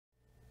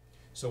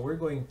So we're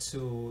going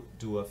to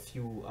do a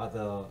few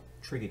other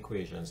trig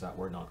equations that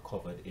were not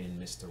covered in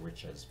Mr.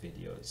 Richard's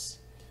videos.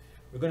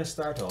 We're going to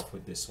start off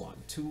with this one.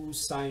 2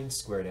 sine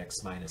squared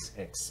x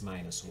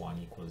minus 1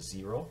 equals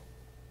 0.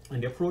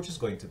 And the approach is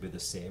going to be the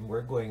same.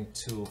 We're going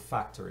to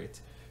factor it.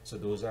 So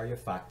those are your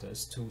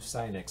factors, 2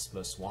 sine x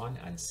plus 1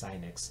 and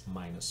sine x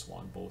minus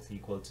 1, both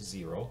equal to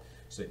 0.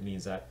 So it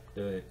means that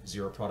the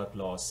zero product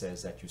law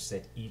says that you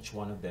set each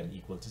one of them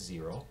equal to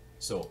 0.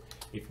 So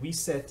if we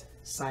set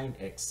sine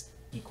x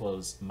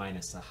equals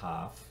minus a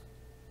half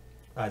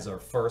as our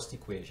first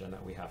equation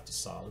that we have to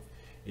solve,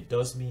 it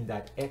does mean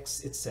that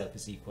x itself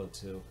is equal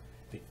to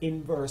the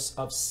inverse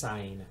of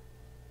sine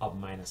of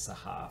minus a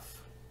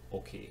half.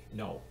 Okay,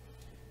 now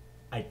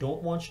I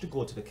don't want you to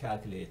go to the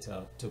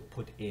calculator to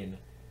put in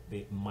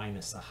the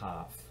minus a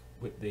half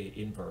with the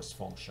inverse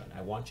function.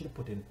 I want you to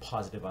put in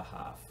positive a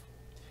half.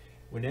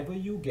 Whenever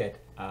you get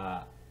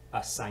a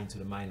sine to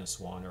the minus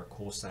 1 or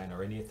cosine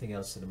or anything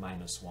else to the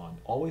minus 1,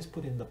 always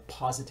put in the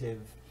positive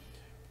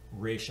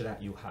ratio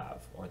that you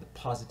have or the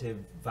positive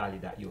value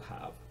that you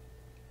have,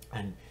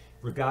 and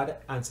regard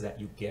the answer that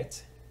you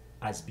get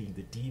as being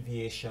the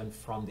deviation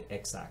from the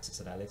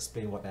x-axis, and I'll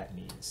explain what that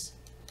means.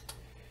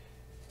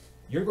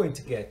 You're going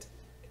to get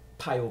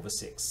pi over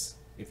 6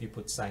 if you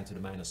put sine to the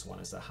minus 1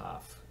 as a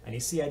half. And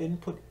you see, I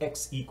didn't put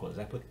x equals,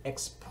 I put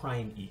x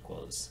prime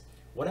equals.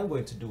 What I'm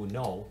going to do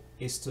now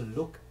is to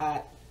look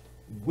at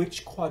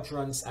which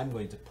quadrants I'm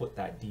going to put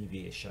that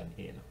deviation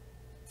in.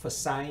 For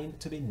sine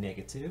to be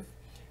negative,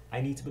 I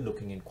need to be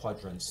looking in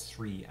quadrants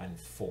 3 and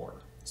 4.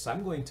 So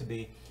I'm going to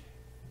be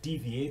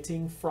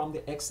deviating from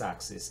the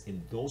x-axis in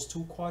those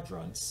two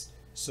quadrants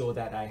so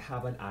that I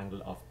have an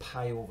angle of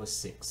pi over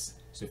 6.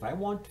 So if I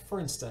want, for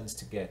instance,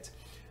 to get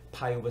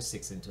pi over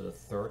 6 into the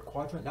third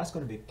quadrant, that's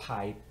going to be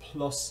pi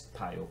plus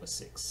pi over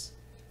 6.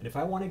 And if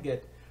I want to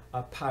get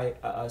a pi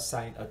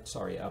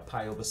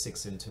over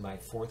 6 into my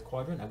fourth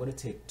quadrant, I'm going to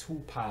take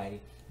 2 pi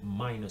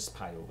minus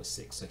pi over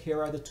 6. So here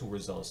are the two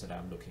results that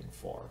I'm looking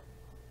for,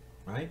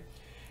 right?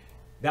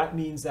 That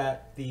means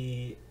that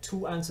the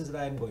two answers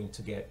that I'm going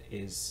to get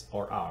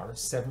are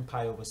 7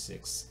 pi over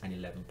 6 and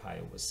 11 pi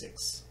over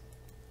 6.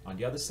 On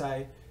the other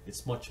side,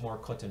 it's much more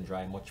cut and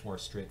dry, much more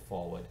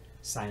straightforward.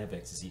 Sine of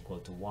x is equal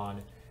to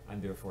 1,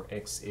 and therefore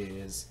x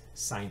is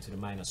sine to the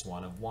minus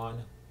 1 of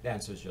 1. The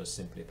answer is just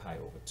simply pi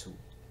over 2.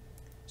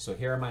 So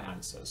here are my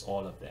answers,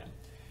 all of them.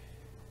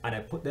 And I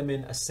put them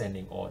in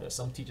ascending order.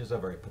 Some teachers are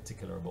very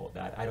particular about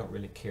that. I don't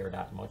really care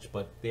that much,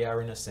 but they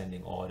are in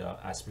ascending order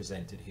as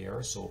presented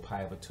here. So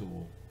pi over 2,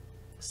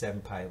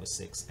 7 pi over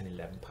 6, and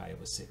 11 pi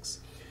over 6.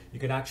 You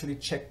can actually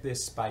check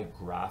this by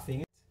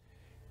graphing it.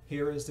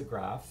 Here is the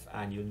graph,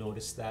 and you'll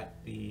notice that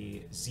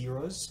the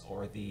zeros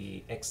or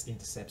the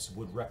x-intercepts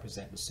would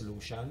represent the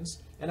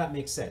solutions. And that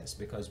makes sense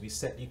because we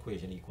set the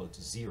equation equal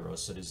to 0,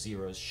 so the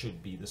zeros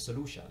should be the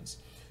solutions.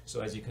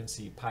 So as you can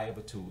see, pi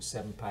over 2,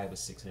 7 pi over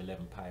 6, and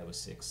 11 pi over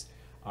 6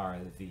 are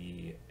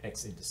the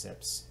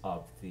x-intercepts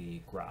of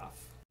the graph.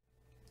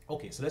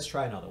 Okay, so let's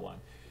try another one.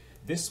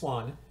 This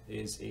one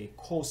is a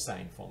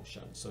cosine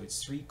function. So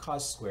it's 3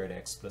 cos squared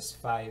x plus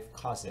 5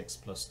 cos x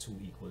plus 2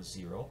 equals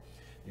 0.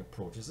 The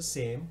approach is the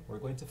same. We're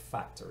going to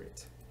factor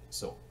it.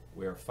 So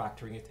we're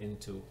factoring it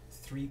into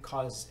 3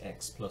 cos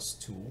x plus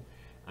 2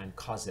 and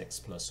cos x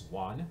plus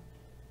 1,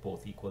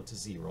 both equal to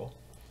 0.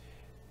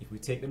 If we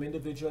take them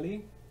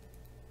individually,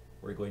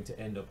 we're going to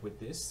end up with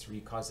this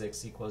 3 cos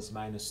x equals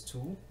minus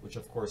 2, which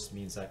of course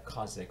means that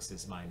cos x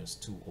is minus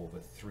 2 over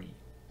 3.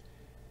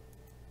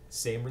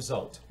 Same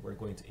result. We're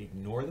going to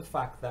ignore the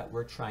fact that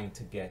we're trying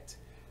to get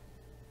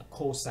a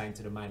cosine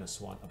to the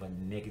minus 1 of a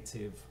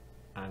negative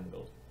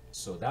angle.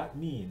 So that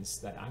means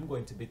that I'm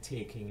going to be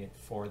taking it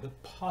for the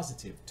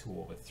positive 2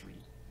 over 3.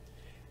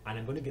 And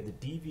I'm going to get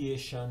the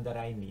deviation that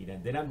I need,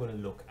 and then I'm going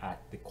to look at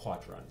the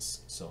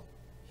quadrants. So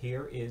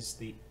here is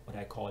what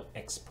I call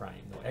x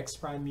prime. Now x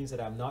prime means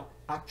that I'm not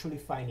actually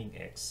finding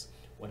x.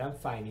 What I'm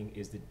finding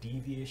is the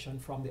deviation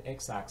from the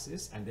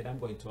x-axis, and then I'm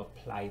going to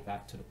apply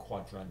that to the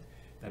quadrant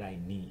that I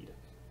need.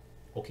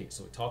 Okay,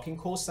 so we're talking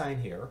cosine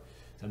here.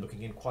 So I'm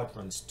looking in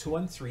quadrants 2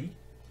 and 3,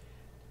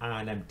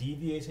 and I'm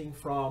deviating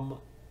from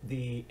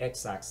the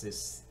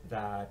x-axis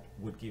that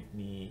would give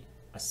me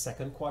a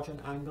second quadrant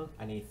angle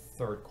and a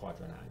third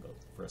quadrant angle.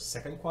 For a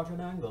second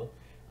quadrant angle,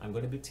 I'm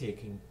going to be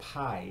taking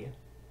pi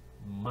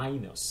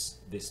minus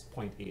this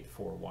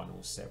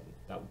 0.84107.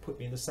 That would put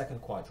me in the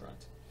second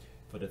quadrant.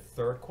 For the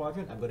third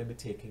quadrant, I'm going to be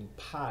taking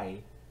pi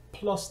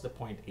plus the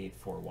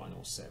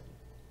 0.84107.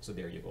 So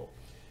there you go.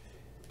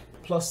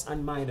 Plus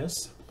and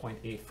minus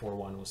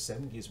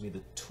 0.84107 gives me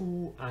the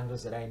two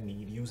angles that I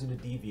need using the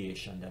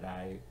deviation that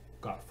I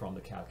got from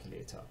the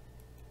calculator.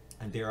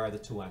 And there are the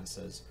two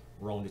answers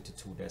rounded to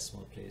 2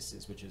 decimal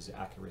places, which is the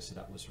accuracy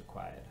that was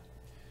required.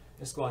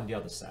 Let's go on the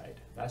other side.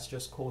 That's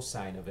just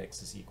cosine of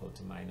x is equal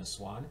to minus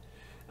 1.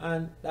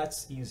 And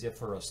that's easier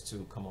for us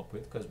to come up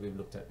with because we've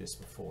looked at this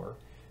before.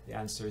 The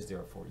answer is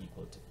therefore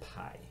equal to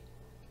pi.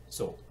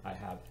 So I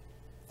have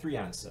 3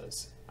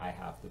 answers. I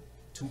have the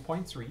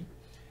 2.3,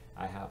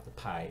 I have the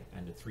pi,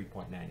 and the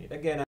 3.98.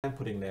 Again, I'm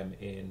putting them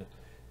in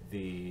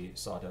the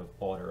sort of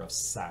order of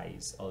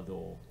size,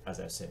 although, as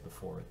I said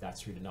before,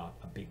 that's really not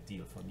a big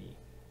deal for me.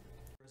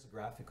 Here's a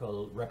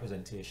graphical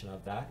representation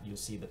of that. You'll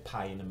see the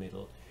pi in the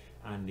middle,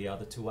 and the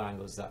other two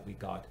angles that we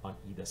got on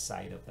either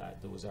side of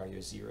that. Those are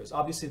your zeros.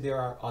 Obviously, there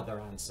are other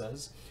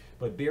answers,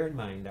 but bear in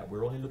mind that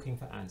we're only looking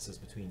for answers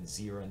between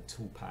 0 and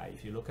 2 pi.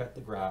 If you look at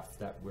the graph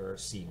that we're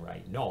seeing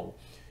right now,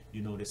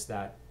 you notice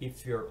that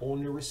if you're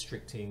only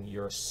restricting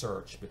your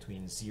search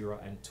between 0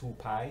 and 2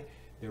 pi,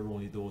 there are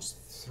only those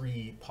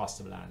 3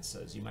 possible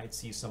answers. You might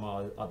see some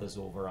others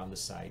over on the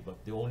side,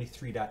 but the only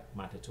 3 that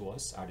matter to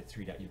us are the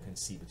 3 that you can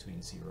see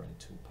between 0 and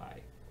 2 pi.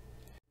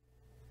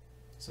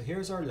 So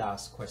here's our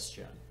last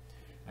question.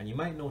 And you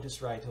might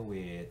notice right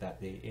away that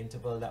the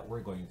interval that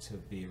we're going to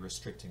be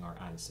restricting our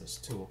answers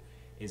to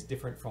is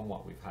different from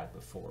what we've had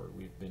before.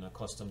 We've been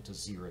accustomed to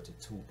 0 to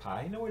 2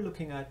 pi. Now we're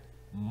looking at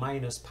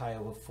minus pi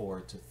over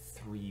 4 to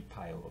 3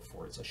 pi over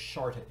 4. It's a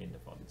shorter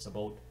interval. It's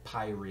about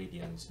pi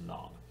radians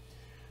long.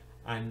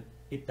 And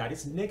that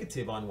is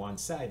negative on one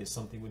side is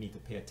something we need to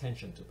pay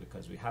attention to,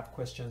 because we have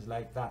questions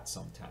like that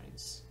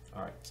sometimes.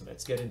 All right, so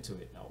let's get into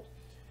it now.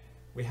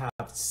 We have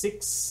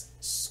 6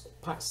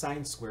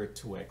 sine squared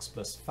 2x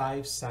plus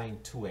 5 sine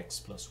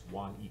 2x plus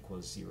 1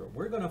 equals 0.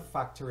 We're going to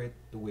factor it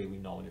the way we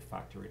normally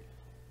factor it.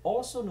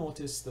 Also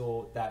notice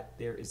though that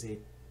there is a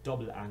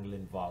double angle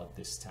involved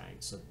this time,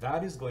 so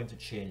that is going to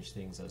change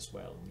things as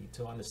well. We need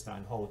to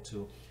understand how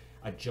to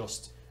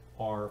adjust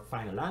our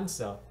final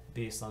answer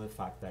based on the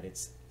fact that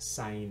it's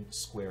sine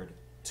squared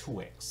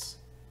 2x.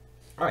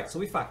 All right, so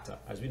we factor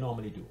as we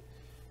normally do.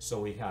 So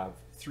we have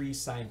 3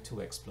 sine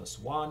 2x plus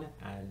 1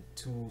 and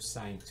 2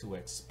 sine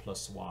 2x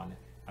plus 1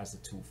 as the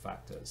two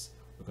factors.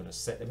 We're going to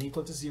set them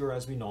equal to 0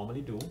 as we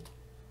normally do.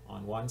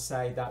 On one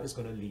side, that is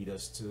going to lead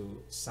us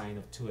to sine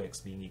of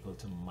 2x being equal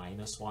to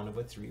minus 1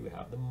 over 3. We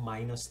have the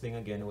minus thing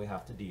again we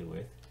have to deal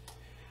with.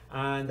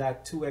 And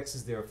that 2x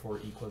is therefore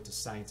equal to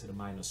sine to the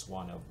minus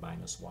 1 of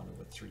minus 1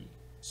 over 3.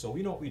 So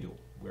we know what we do.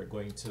 We're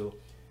going to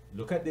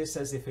look at this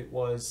as if it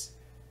was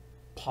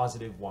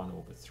positive 1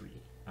 over 3.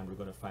 And we're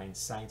going to find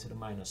sine to the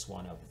minus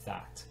 1 of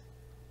that.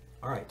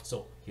 All right,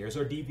 so here's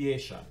our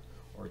deviation,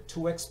 or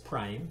 2x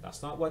prime.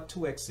 That's not what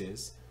 2x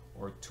is,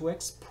 or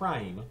 2x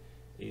prime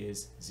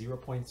is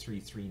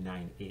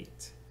 0.3398.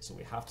 So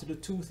we have to do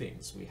two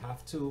things. We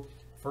have to,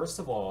 first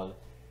of all,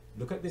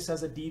 look at this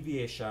as a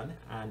deviation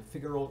and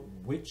figure out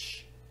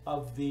which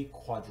of the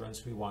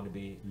quadrants we want to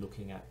be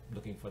looking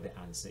for the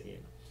answer in.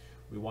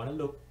 We want to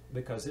look,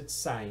 because it's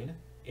sine,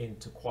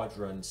 into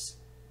quadrants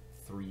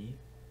 3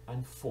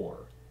 and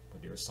 4.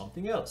 But there's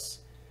something else.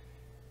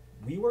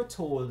 We were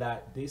told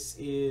that this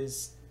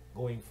is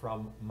going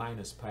from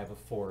minus pi over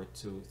 4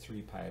 to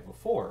 3 pi over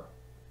 4,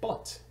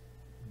 but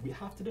we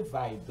have to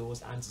divide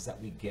those answers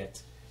that we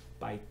get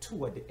by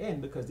 2 at the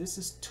end, because this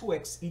is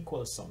 2x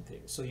equals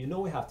something. So you know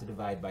we have to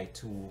divide by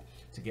 2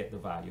 to get the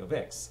value of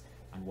x.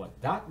 And what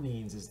that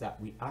means is that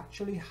we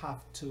actually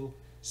have to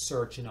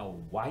search in a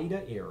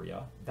wider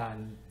area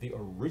than the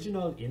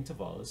original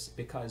intervals,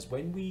 because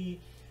when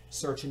we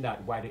search in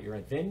that wider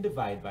area, then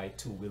divide by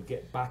 2, we'll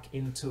get back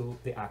into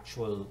the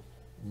actual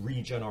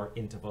region or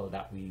interval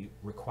that we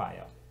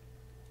require.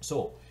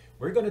 So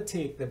we're going to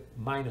take the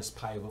minus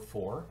pi over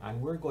 4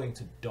 and we're going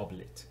to double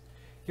it.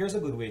 Here's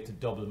a good way to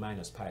double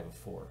minus pi over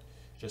 4.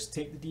 Just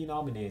take the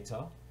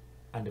denominator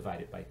and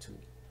divide it by 2.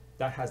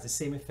 That has the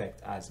same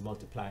effect as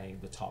multiplying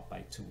the top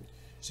by 2.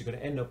 So you're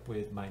going to end up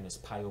with minus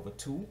pi over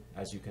 2,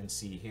 as you can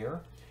see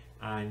here.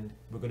 And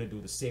we're going to do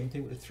the same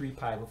thing with the 3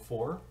 pi over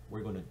 4.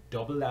 We're going to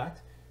double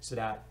that. So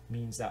that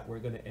means that we're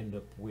going to end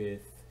up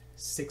with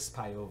 6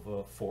 pi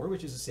over 4,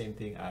 which is the same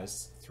thing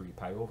as 3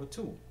 pi over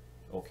 2.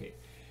 Okay,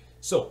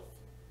 so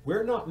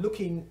we're not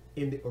looking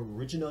in the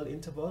original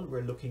interval,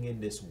 we're looking in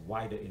this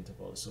wider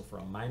interval. So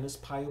from minus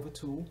pi over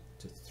 2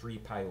 to 3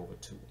 pi over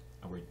 2.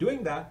 And we're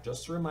doing that,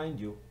 just to remind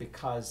you,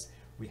 because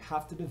we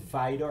have to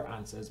divide our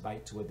answers by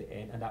 2 at the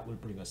end, and that will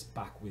bring us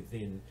back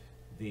within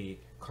the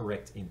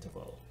correct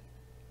interval.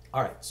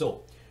 All right,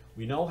 so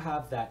we now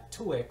have that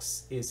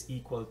 2x is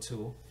equal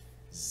to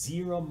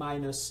 0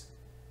 minus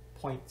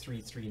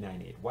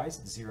 0.3398. Why is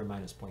it 0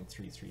 minus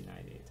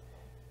 0.3398?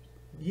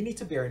 You need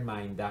to bear in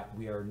mind that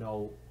we are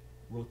now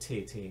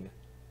rotating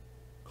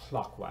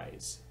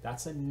clockwise.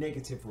 That's a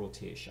negative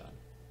rotation.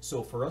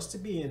 So for us to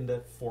be in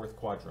the 4th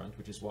quadrant,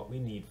 which is what we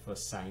need for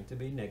sine to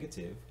be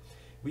negative,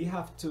 we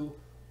have to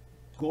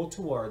go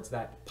towards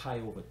that pi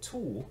over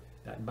 2,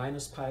 that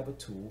minus pi over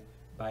 2,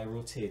 by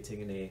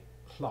rotating in a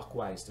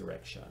clockwise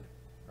direction.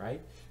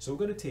 Right? So we're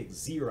going to take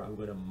 0 and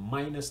we're going to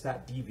minus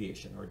that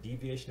deviation. Our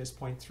deviation is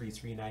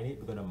 0.3398.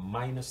 We're going to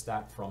minus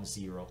that from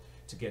 0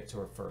 to get to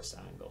our first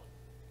angle.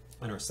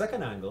 And our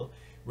second angle,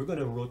 we're going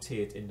to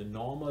rotate in the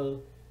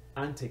normal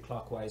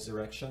anti-clockwise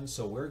direction.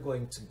 So we're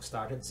going to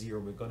start at 0.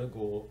 We're going to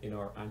go in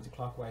our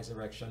anti-clockwise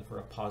direction for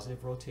a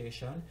positive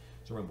rotation.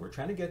 So remember, we're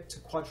trying to get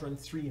to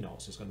quadrant 3 now.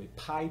 So it's going to be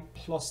pi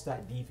plus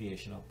that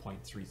deviation of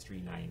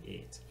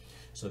 0.3398.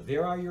 So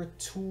there are your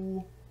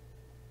two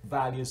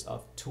values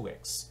of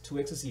 2x.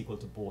 2x is equal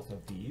to both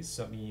of these,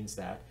 so it means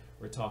that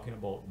we're talking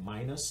about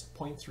minus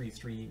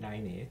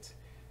 0.3398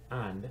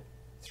 and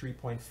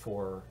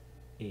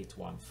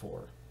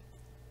 3.4814.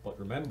 But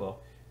remember,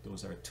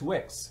 those are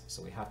 2x,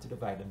 so we have to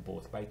divide them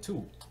both by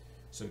 2.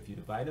 So if you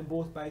divide them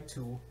both by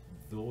 2,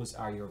 those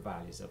are your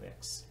values of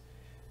x.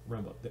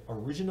 Remember, the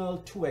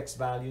original 2x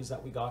values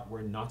that we got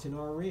were not in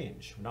our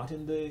range, not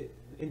in the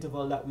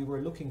interval that we were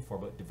looking for,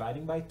 but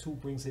dividing by 2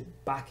 brings it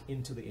back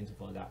into the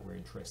interval that we're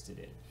interested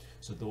in.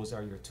 So those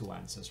are your two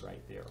answers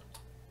right there.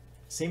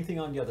 Same thing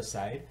on the other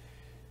side.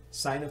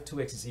 Sine of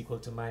 2x is equal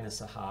to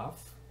minus a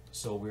half.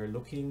 So we're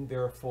looking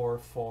therefore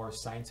for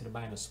sine to the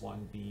minus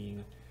 1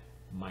 being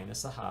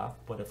minus a half.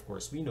 But of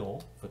course we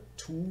know for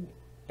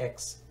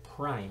 2x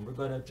prime, we're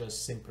going to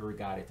just simply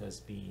regard it as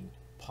being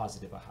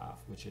positive a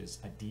half, which is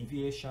a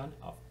deviation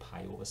of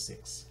pi over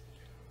 6.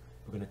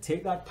 We're going to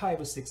take that pi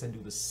over 6 and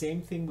do the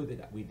same thing with it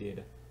that we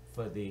did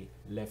for the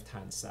left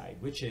hand side,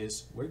 which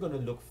is we're going to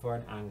look for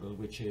an angle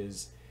which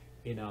is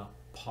in a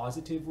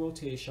positive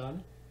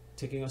rotation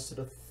taking us to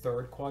the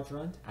third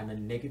quadrant and a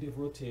negative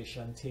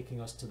rotation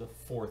taking us to the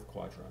fourth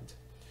quadrant.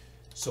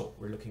 So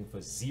we're looking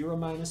for 0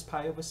 minus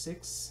pi over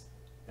 6.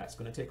 That's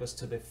going to take us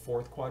to the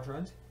fourth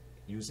quadrant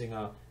using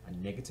a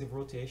negative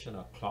rotation,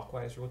 a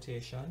clockwise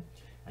rotation.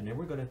 And then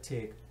we're going to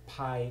take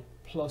pi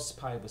plus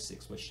pi over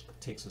 6, which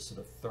takes us to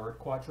the third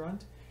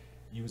quadrant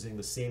using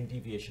the same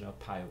deviation of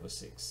pi over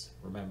 6.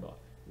 Remember,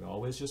 we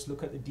always just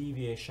look at the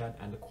deviation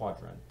and the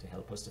quadrant to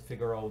help us to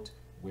figure out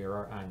where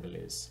our angle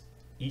is.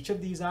 Each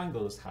of these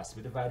angles has to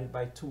be divided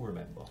by 2,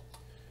 remember.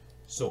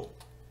 So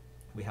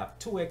we have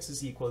 2x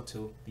is equal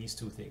to these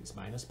two things,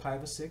 minus pi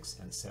over 6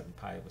 and 7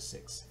 pi over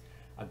 6.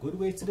 A good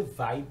way to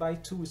divide by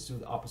 2 is to do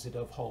the opposite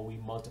of how we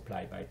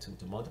multiply by 2.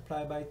 To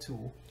multiply by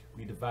 2,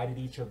 we divided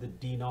each of the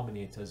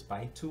denominators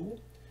by 2.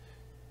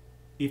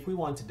 If we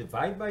want to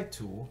divide by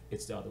 2,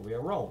 it's the other way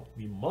around.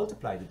 We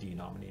multiply the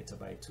denominator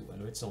by 2. I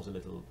know it sounds a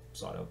little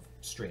sort of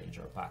strange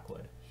or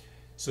backward.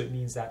 So it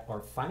means that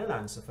our final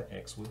answer for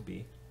x would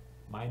be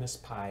minus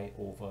pi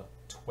over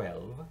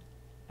 12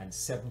 and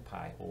 7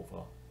 pi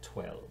over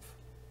 12.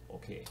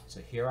 Okay,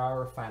 so here are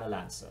our final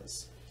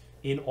answers.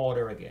 In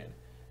order again,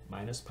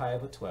 minus pi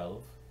over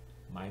 12,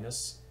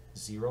 minus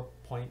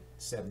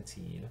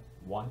 0.17,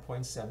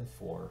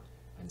 1.74,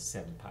 and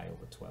 7 pi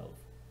over 12.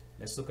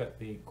 Let's look at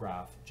the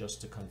graph just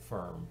to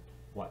confirm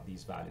what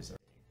these values are.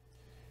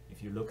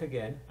 If you look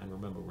again, and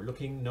remember we're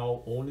looking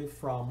now only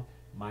from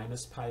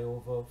minus pi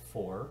over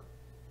 4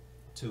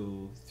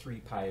 to 3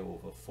 pi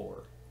over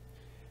 4.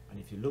 And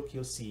if you look,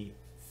 you'll see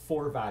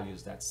 4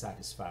 values that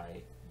satisfy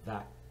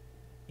that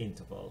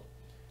interval.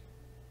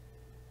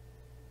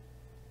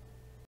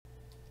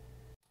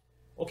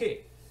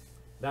 Okay,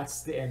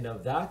 that's the end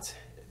of that.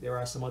 There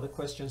are some other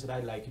questions that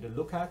I'd like you to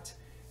look at.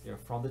 They're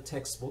from the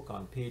textbook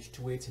on page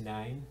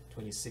 289,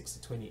 26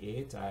 to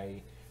 28.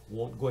 I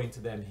won't go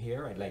into them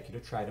here. I'd like you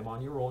to try them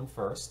on your own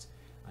first,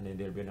 and then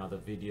there'll be another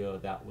video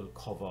that will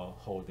cover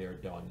how they're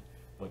done,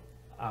 but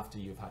after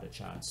you've had a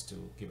chance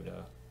to give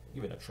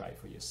it a try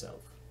for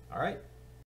yourself. All right.